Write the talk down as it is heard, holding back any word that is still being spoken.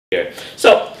Yeah.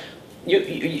 So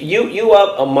you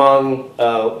are among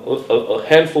a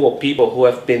handful of people who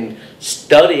have been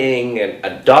studying and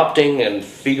adopting and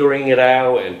figuring it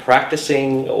out and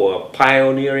practicing or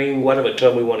pioneering, whatever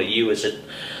term we want to use it,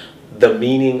 the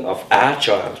meaning of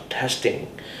agile testing.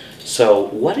 So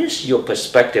what is your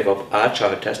perspective of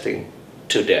agile testing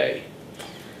today?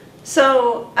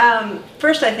 So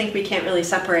first, I think we can't really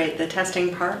separate the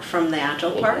testing part from the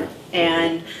agile part.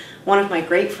 And one of my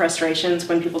great frustrations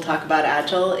when people talk about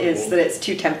agile is that it's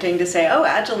too tempting to say, oh,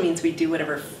 agile means we do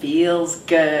whatever feels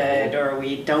good, or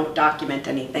we don't document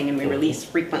anything and we release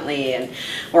frequently and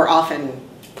or often.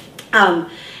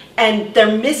 And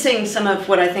they're missing some of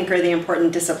what I think are the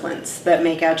important disciplines that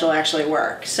make agile actually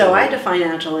work. So I define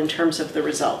agile in terms of the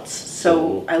results.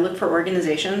 So I look for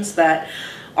organizations that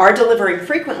are delivering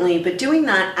frequently, but doing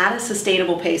that at a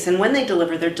sustainable pace. And when they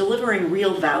deliver, they're delivering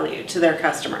real value to their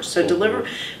customers. So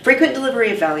frequent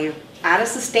delivery of value at a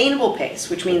sustainable pace,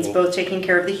 which means both taking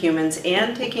care of the humans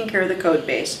and taking care of the code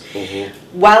base,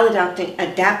 while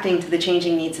adapting to the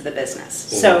changing needs of the business.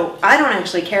 So I don't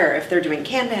actually care if they're doing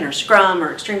Kanban or Scrum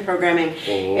or extreme programming,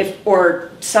 or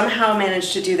somehow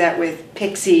manage to do that with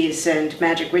pixies and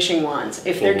magic wishing wands.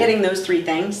 If they're getting those three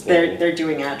things, they're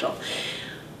doing agile.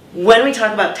 When we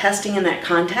talk about testing in that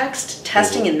context,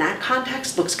 testing in that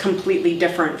context looks completely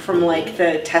different from like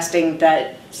the testing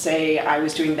that, say, I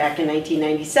was doing back in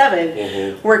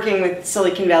 1997, working with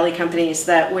Silicon Valley companies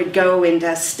that would go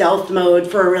into stealth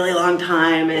mode for a really long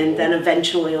time, and then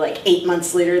eventually, like 8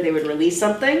 months later, they would release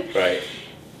something. Right.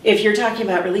 If you're talking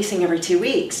about releasing every 2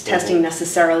 weeks, testing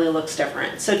necessarily looks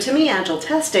different. So to me, agile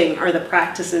testing are the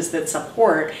practices that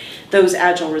support those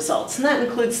agile results. And that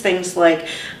includes things like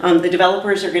the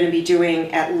developers are going to be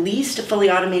doing at least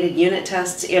fully automated unit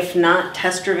tests, if not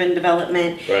test-driven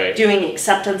development, doing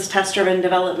acceptance test-driven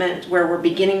development, where we're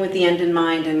beginning with the end in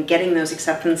mind and getting those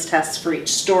acceptance tests for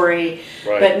each story,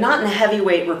 but not in a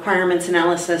heavyweight requirements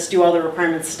analysis, do all the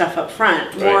requirements stuff up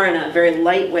front, more in a very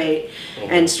lightweight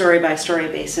and story-by-story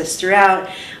basis throughout.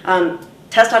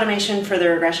 Test automation for the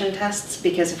regression tests,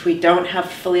 because if we don't have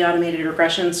fully automated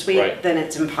regression suite, then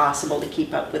it's impossible to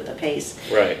keep up with the pace.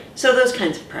 So those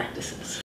kinds of practices.